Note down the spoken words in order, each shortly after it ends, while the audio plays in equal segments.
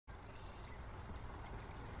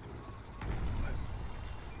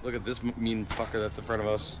Look at this mean fucker that's in front of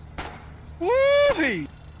us. Woo! Oh,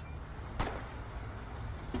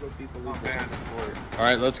 man.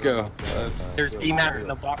 Alright, let's go. There's BMAP in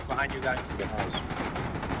the box behind you guys.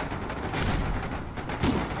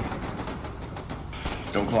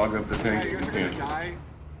 Don't clog up the tanks Yeah, if you you're gonna can. die.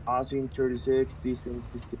 Austin 36, distance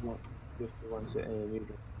 51, 51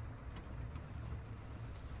 meter.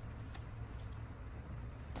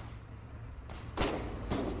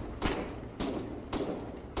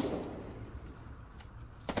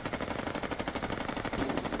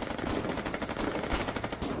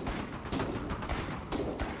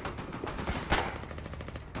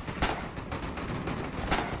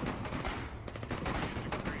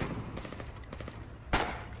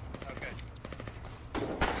 Okay.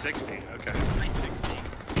 60, okay.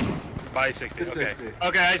 By 60, It's okay. 60.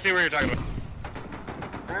 Okay, I see what you're talking about.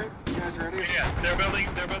 Alright, you guys ready? Yeah, they're building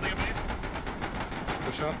a base.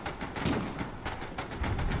 Push up.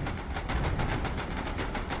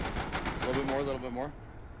 A little bit more, a little bit more.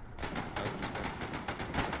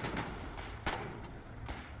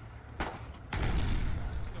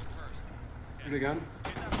 Shoot a gun.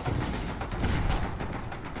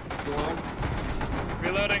 Go on.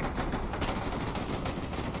 Reloading.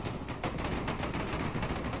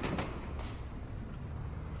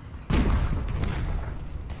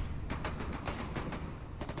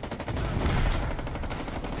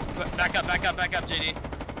 Back up, JD.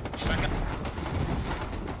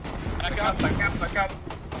 Back up.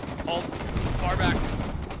 Hold. Far back.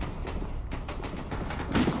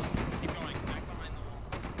 Keep going. Back behind the wall.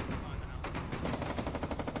 Behind the house.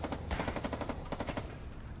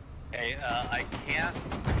 Hey, I can't.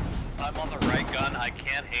 I'm on the right gun. I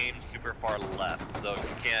can't aim super far left. So if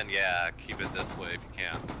you can, yeah, keep it this way if you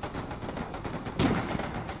can.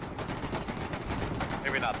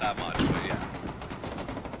 Maybe not that much, but yeah.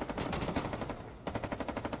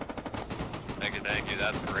 Thank you,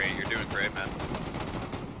 that's great. You're doing great, man.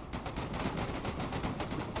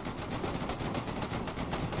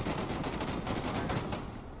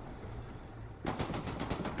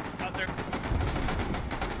 Out there.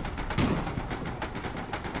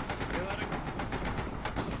 Reloading.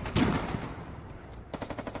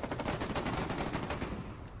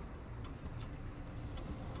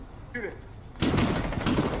 Shoot it.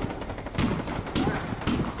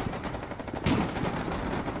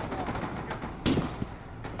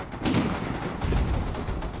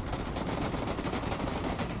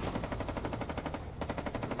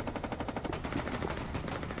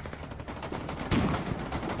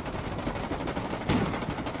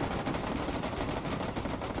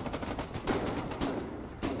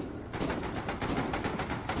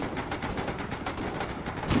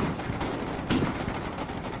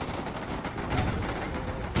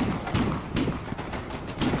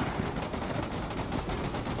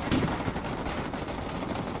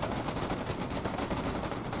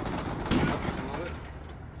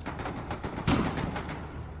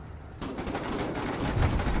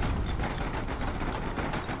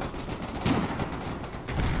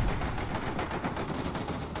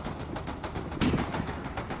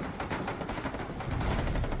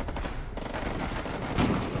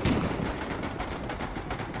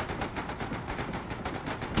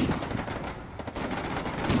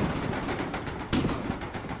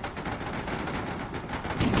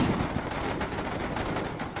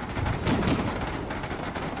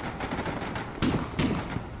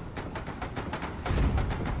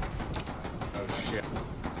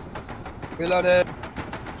 Reloaded.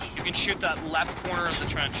 You can shoot that left corner of the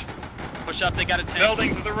trench. Push up, they got a tank.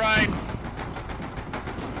 Building to the right.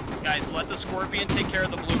 Guys, let the Scorpion take care of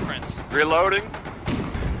the blueprints. Reloading.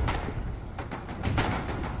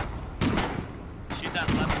 Shoot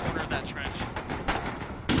that left corner of that trench.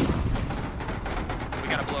 We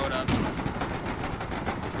gotta blow it up.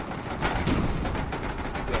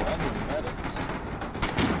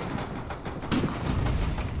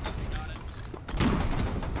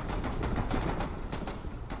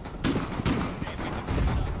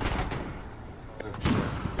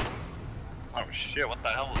 Oh shit, what the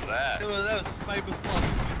hell was that? That was famous love.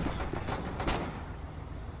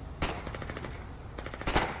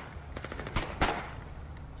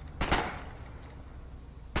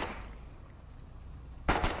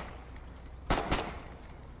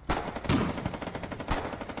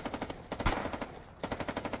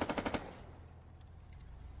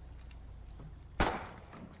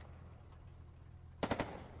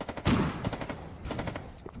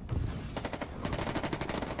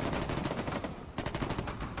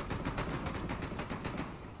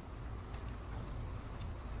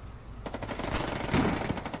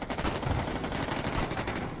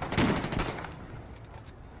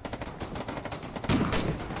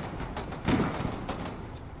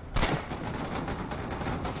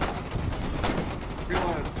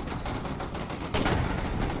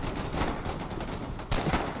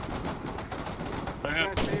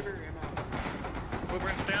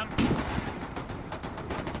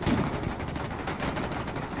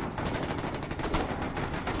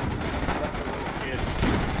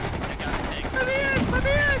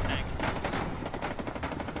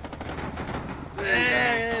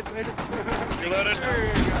 I made it through. Reloaded. There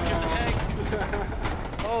you Shoot the tank.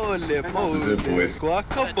 Holy This is it, moly. boys. That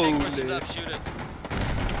tank pushes Guacamole. up, shoot it.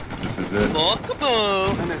 This is it.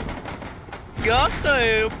 Guacamole. Send it.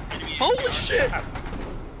 Goddamn. Enemy Holy ATR. shit.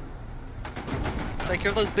 Take care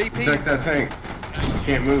of those Protect BPs. that tank. You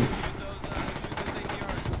can't move. Shoot those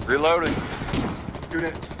ATRs. Reloading. Shoot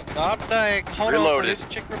it. God dang. Hold on. Reloaded. We need to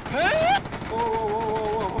check repair. Whoa, whoa, whoa,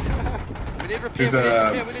 whoa, whoa. We need repair. There's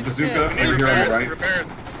a We need bazooka repair. right here on the right. Repaired.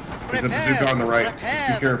 There's a bazooka on the right. Repair.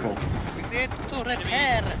 Be careful. We need to Enemy,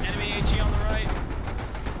 repair. enemy AG on the right.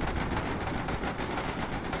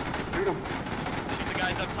 Shoot him. Shoot the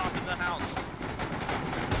guys up top in the house.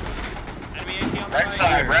 Enemy AT on the Right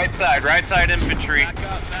side, right side, right side infantry. Back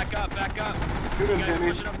up, back up, back up. Shoot You him, guys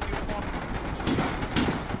Jimmy. pushing up too far.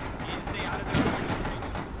 You need to stay out of there.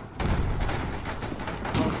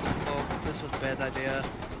 Oh, this was a bad idea.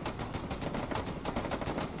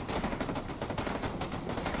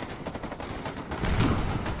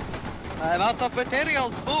 I'm out of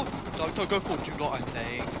materials. Move. Don't go for you got a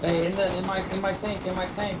thing. Hey, in my tank, in my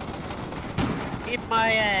tank. In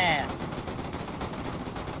my ass.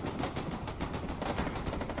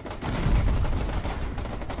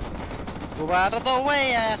 Move out of the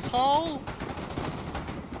way, asshole.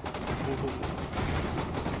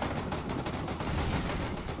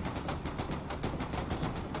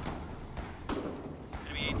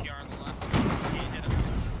 Enemy ATR on the left. Can't hit him.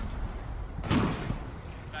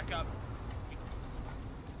 Back up.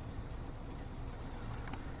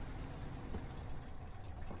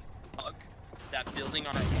 Hug that building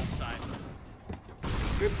on our left side.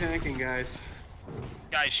 Good tanking, guys.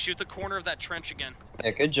 Guys, shoot the corner of that trench again.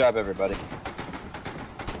 Yeah, good job, everybody.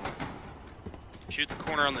 Shoot the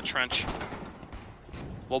corner on the trench.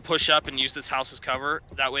 We'll push up and use this house as cover.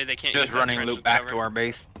 That way they can't use Just that running trench loop as back cover. to our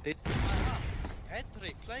base.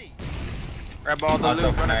 Entry, please. Grab all the Out loot,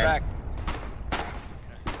 of run it mag.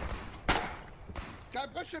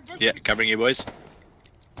 back. Yeah, covering you boys.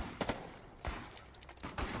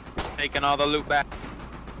 Taking all the loot back.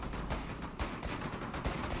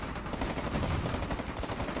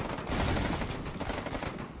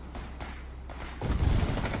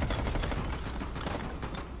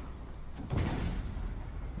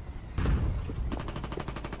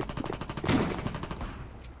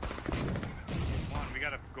 We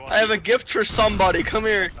gotta go I have a gift for somebody. Come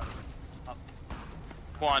here. Come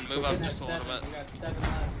on, We're move up sitting at just a little 7. bit. We got 7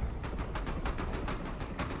 left.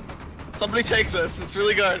 Somebody take this. It's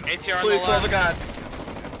really good. ATR on Please, the for the left. God.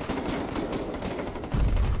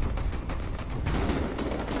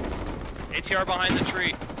 ATR behind the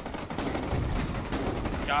tree.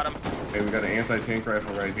 Got him. Hey, we got an anti-tank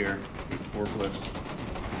rifle right here. 4 clips.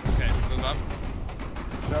 Okay, move up.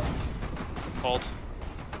 Hold.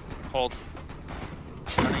 Hold.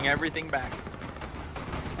 Running everything back.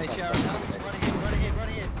 ATR house. Run ahead, run ahead, run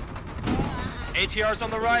ahead. ATR's on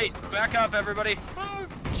the right. Back up, everybody. Oh,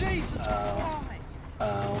 Jesus Christ.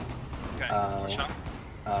 Oh. Okay, push up.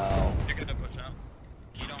 Oh. You're gonna push up.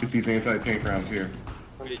 You don't Get these anti-tank rounds here.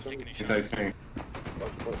 we didn't take any shots. Anti-tank.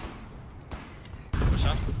 Push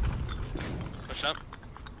up. Push up.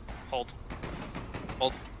 Hold.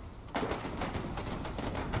 Hold.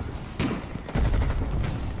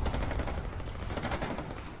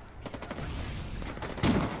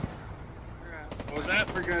 What was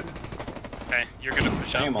that? We're good. Okay, you're gonna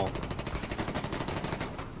push up. Ammo.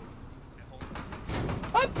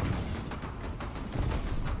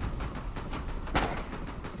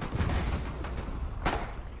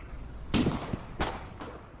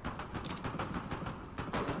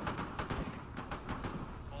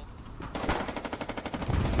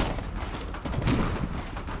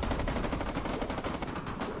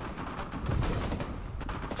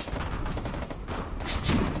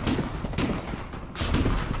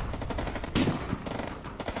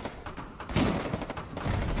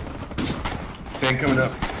 Tank coming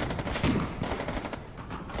up.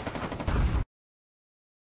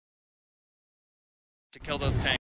 To kill those tanks.